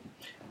philosophical,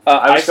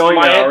 I was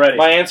going there already.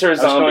 My answer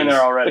is zombies. I was going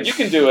there already. But you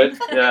can do it.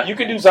 Yeah. You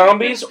can do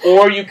zombies,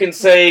 or you can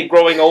say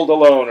growing old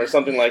alone, or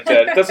something like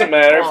that. It doesn't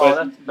matter.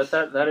 But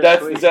that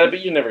is sweet.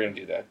 But you're never going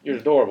to do that. You're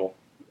adorable.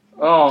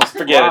 Oh,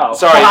 forget wow. it.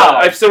 Sorry, wow.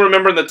 I still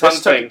remember the tongue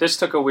thing. This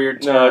took a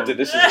weird turn. No,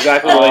 this is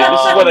exactly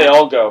where they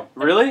all go.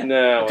 Really?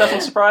 No. It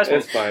doesn't surprise me.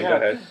 It's fine. Go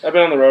ahead. I've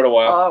been on the road a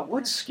while.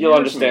 What scares You'll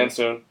understand me?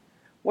 soon.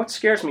 What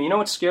scares me? You know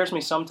what scares me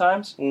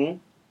sometimes? Mm-hmm.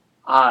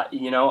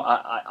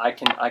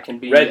 I can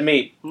be red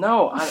meat.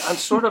 No, I'm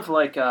sort of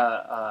like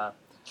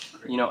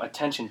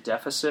attention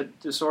deficit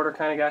disorder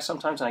kind of guy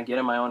sometimes, and I get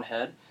in my own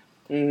head.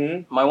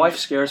 Mm-hmm. My wife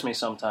scares me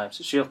sometimes.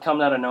 She'll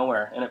come out of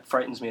nowhere, and it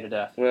frightens me to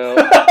death. Well,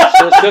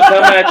 she'll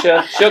come at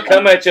you. She'll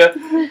come at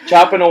you,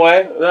 chopping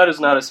away. That is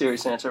not a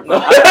serious answer.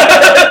 But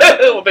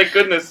well, thank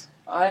goodness.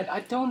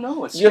 I don't know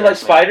what scares You like me.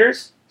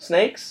 spiders?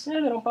 Snakes? Yeah,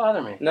 they don't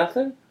bother me.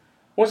 Nothing?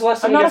 When's the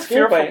last time I'm you not a got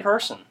scared by fearful it?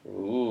 person.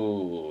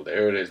 Ooh,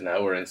 there it is.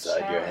 Now we're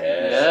inside your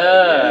head.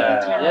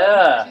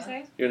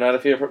 Yeah. You're not a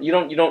fearful. You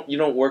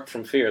don't work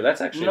from fear. That's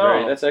actually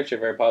No. that's actually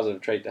a very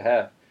positive trait to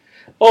have.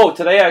 Oh,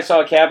 today I saw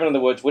A Cabin in the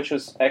Woods, which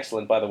was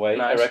excellent, by the way.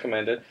 Nice. I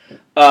recommend it.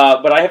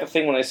 But I have a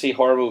thing when I see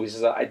horror movies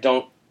is that I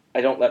don't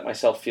let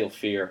myself feel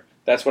fear.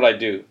 That's what I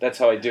do. That's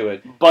how I do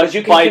it. But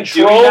you can by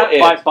control doing that,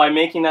 it. by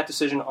making that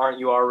decision, aren't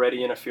you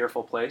already in a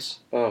fearful place?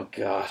 Oh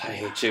God, I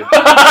hate you.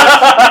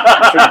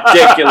 It's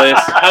ridiculous.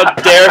 How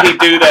dare he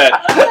do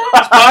that?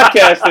 Whose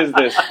podcast is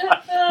this?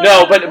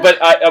 No, but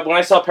when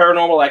I saw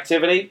Paranormal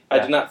Activity, I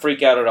did not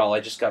freak out at all. I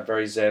just got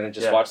very zen and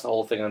just watched the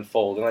whole thing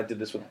unfold. And I did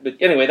this with. But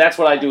anyway, that's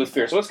what I do with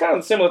fear. So it's kind of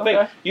a similar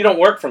thing. You don't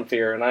work from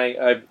fear, and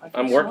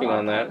I'm working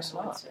on that.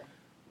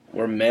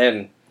 We're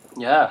men.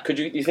 Yeah.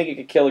 You think you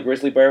could kill a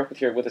grizzly bear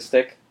with a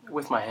stick?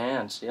 With my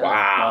hands, yeah.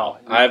 Wow.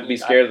 No, I'd be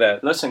scared of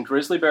that. Listen,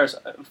 grizzly bears,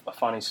 a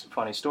funny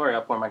story,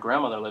 up where my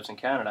grandmother lives in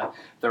Canada,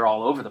 they're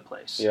all over the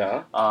place.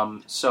 Yeah.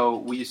 So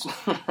we used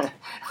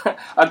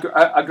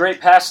a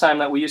great pastime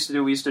that we used to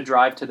do, we used to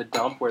drive to the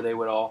dump where they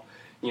would all,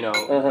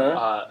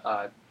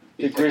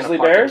 the grizzly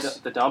bears?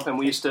 The dump, and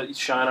we used to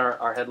shine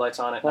our headlights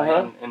on at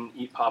night and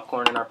eat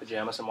popcorn in our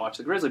pajamas and watch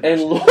the grizzly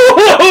bears. But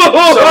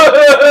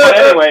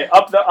anyway,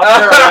 up there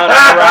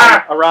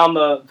around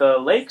the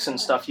lakes and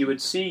stuff, you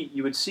would see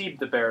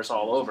the bears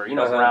all over.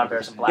 Brown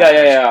bears and black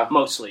bears. Yeah.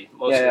 Mostly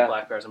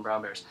black bears and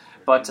brown bears.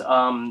 But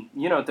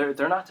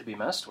they're not to be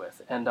messed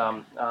with. And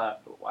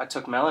I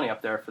took Melanie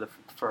up there for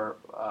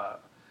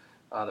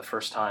the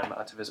first time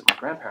to visit my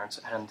grandparents,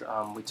 and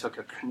we took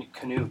a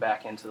canoe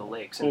back into the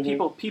lakes. And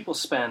people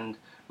spend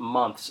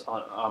months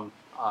on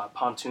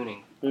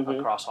pontooning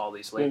across all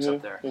these lakes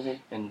up there,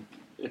 and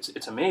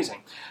it's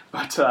amazing.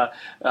 But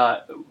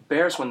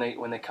bears, when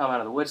they come out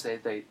of the woods,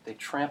 they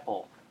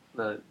trample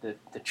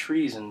the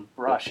trees and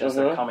brush as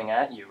they're coming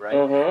at you, right?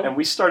 And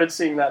we started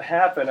seeing that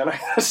happen, and I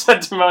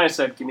said to Melanie, I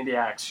said, "Give me the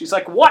axe." She's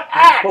like, "What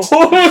axe?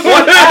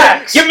 What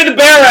axe? Give me the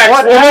bear axe."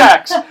 What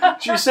axe?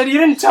 She said, "You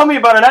didn't tell me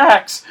about an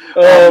axe."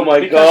 Oh my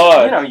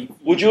because, God!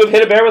 Would you have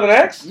hit a bear with an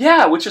axe?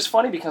 Yeah, which is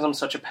funny because I'm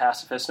such a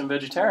pacifist and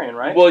vegetarian,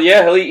 right? Well,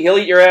 yeah, he'll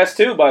eat your ass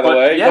too. By the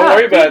way, yeah, don't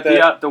worry about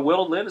that. The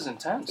will to live is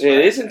intense. It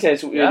right? is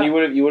intense. Yeah. And you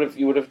would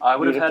have. I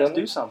would have had to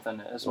do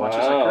something as much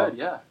as I could.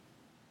 Yeah,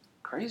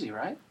 crazy,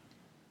 right?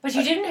 But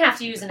you didn't have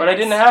to use an axe. But I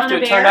didn't have to.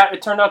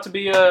 It turned out to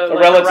be a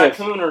relative.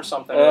 raccoon or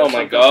something. Oh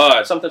my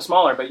God! Something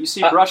smaller. But you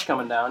see brush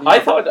coming down. I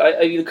thought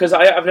because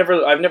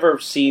I've never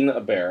seen a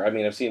bear. I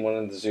mean, I've seen one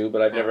in the zoo,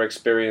 but I've never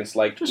experienced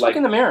just look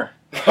in the mirror.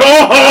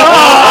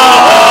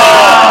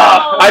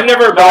 I've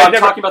never. I'm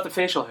talking about the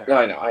facial hair.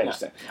 I know. I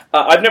understand.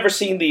 I've never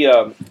seen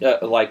the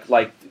like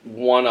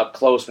one up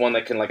close, one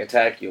that can like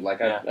attack you.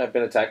 Like I've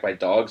been attacked by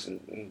dogs.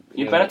 And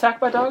You've been attacked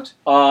by dogs?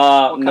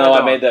 No,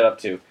 I made that up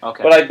too.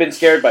 Okay. But I've been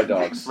scared by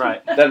dogs.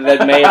 Right.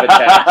 That may have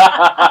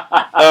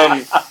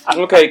attacked.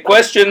 Okay,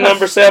 question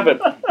number 7.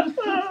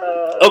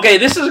 Okay,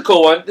 this is a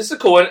cool one.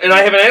 And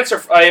I have an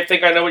answer. I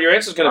think I know what your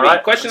answer is going to be.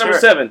 Right, question number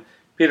 7.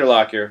 Peter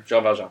Lockyer,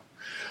 Jean Valjean.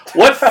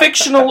 What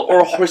fictional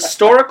or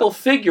historical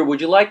figure would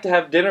you like to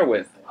have dinner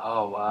with?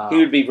 Oh, wow. He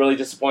would be really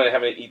disappointed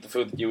having to eat the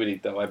food that you would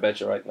eat, though, I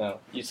bet you right now.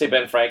 You'd say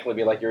Ben Franklin would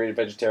be like, you're a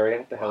vegetarian?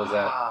 What the hell is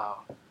that? Wow.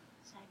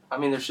 I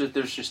mean, there's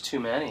just too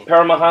many.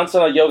 Paramahansa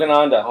or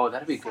Yogananda? Oh,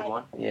 that'd be a good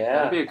one. Yeah.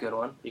 That'd be a good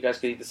one. You guys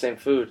could eat the same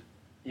food.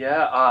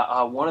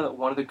 Yeah, one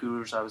of the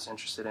gurus I was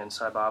interested in,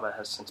 Sai Baba,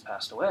 has since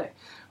passed away.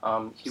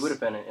 He would have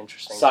been an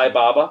interesting. Sai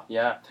Baba.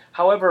 Yeah.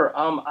 However,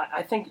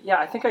 I think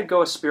I'd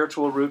go a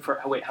spiritual route for.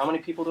 Wait, how many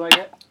people do I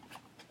get?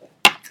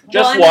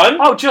 Just one?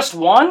 Oh, just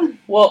one?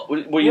 Well,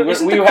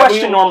 isn't the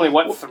question normally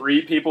what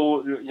 3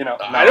 people? No,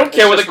 I don't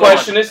care what the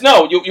question is.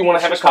 No, you want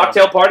to have a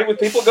cocktail party with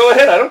people? Go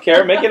ahead. I don't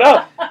care. Make it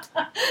up.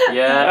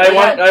 Yeah. I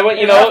want.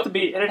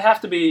 It'd have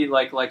to be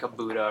like a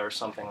Buddha or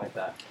something like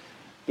that.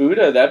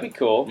 That'd be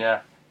cool.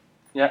 Yeah.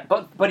 Yeah,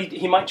 but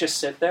he might just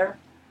sit there.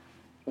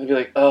 He'd be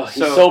like, oh, he's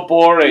so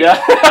boring.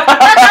 Yeah.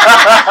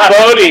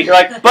 Bodhi. You're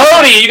like,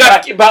 Bodhi,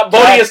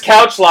 Bodhi is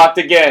couch locked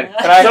again.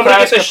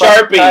 Somebody get the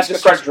Sharpie to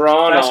start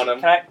drawing on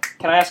him.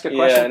 Can I ask a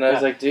question? Yeah, and I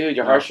was like, dude,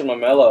 you're harsh on my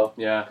mellow.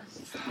 Yeah.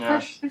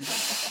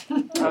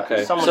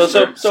 Okay.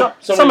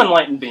 Some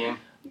enlightened being.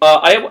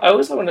 I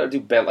always want to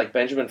do like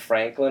Benjamin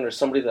Franklin or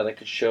somebody that I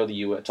could show the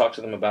U.S. Talk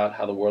to them about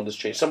how the world has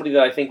changed. Somebody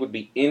that I think would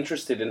be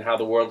interested in how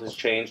the world has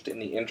changed in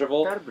the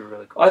interval. That'd be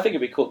really cool. I think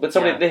it'd be cool, but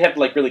somebody they have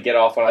to like really get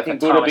off on. I think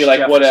Buddha would be Thomas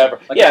like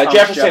whatever. Like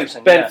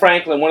Jefferson, Ben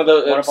Franklin, one of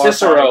the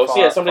Cicero,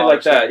 somebody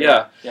like that.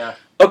 Yeah.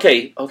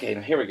 Okay.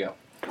 Now here we go.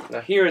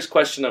 Now here is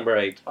question number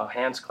 8.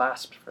 Hands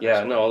clasped.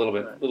 A little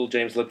bit. Right. Little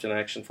James Lipton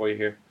action for you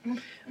here.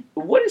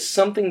 What is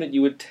something that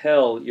you would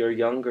tell your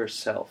younger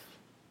self?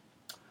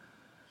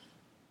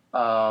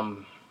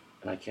 And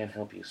I can't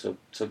help you, so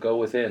go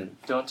within.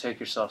 Don't take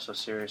yourself so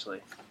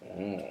seriously.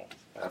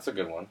 That's a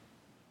good one.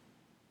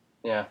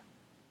 Yeah.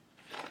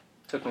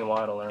 Took me a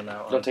while to learn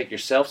that one. Don't take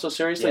yourself so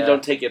seriously? Yeah.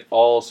 Don't take it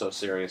all so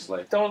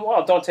seriously.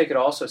 Don't take it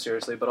all so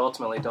seriously, but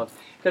ultimately don't...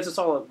 Because it's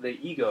all the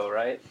ego,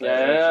 right?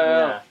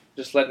 Yeah.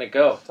 Just letting it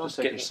go. Don't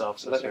take yourself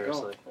so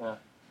seriously. Yeah.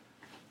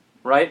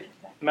 Right?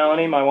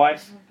 Melanie, my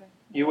wife?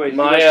 You wish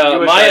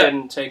I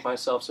didn't take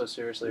myself so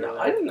seriously. No,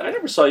 I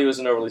never saw you as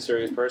an overly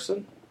serious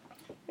person.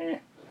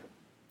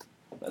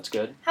 That's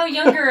good. How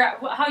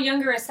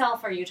younger a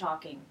self are you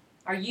talking?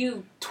 Are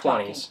you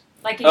 20s?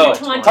 Like in your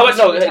 20s? How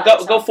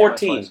about go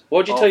 14. What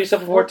would you tell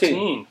yourself at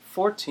 14?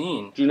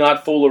 14. Do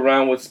not fool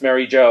around with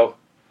Mary Jo.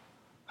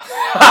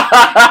 Mary Jo.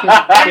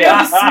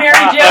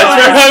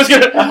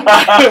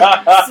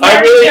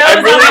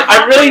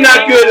 I'm really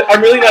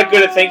not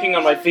good at thinking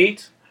on my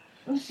feet.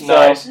 So.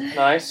 Nice.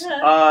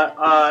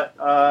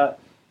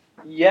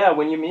 Yeah,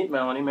 when you meet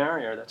Melanie,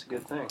 marry her. That's a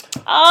good thing.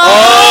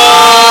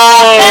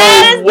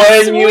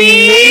 When you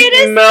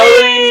meet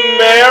Melanie,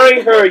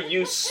 marry her,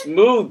 you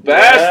smooth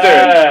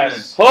bastard.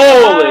 Yes.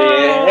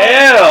 Holy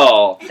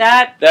hell.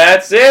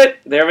 That's it.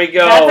 There we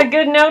go. That's a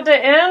good note to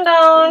end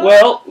on.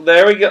 Well,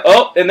 there we go.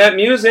 Oh, and that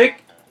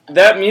music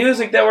that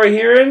we're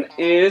hearing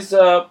is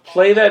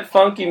Play That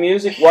Funky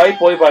Music, White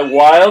Boy by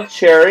Wild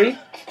Cherry.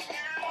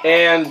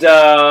 And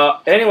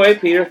anyway,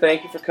 Peter,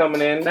 thank you for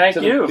coming in. Thank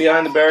you.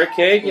 Behind the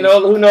Barricade. You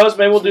know, who knows?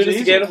 Maybe we'll do this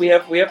again. We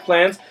have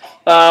plans.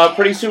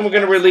 Pretty soon we're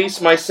going to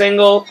release my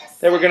single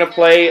that we're going to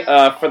play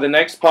for the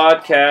next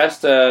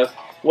podcast.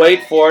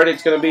 Wait for it.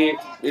 It's going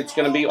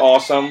to be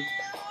awesome.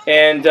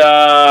 And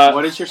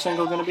what is your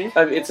single going to be?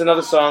 It's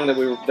another song that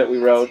we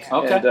wrote.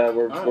 Okay. And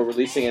we're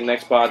releasing it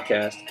next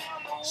podcast.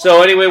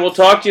 So anyway, we'll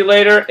talk to you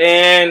later.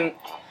 And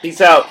peace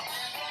out.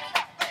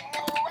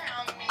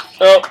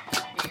 Oh.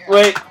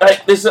 Wait,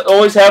 this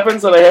always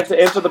happens that I have to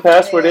enter the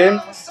password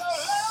in.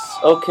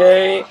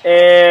 Okay,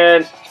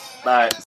 and bye.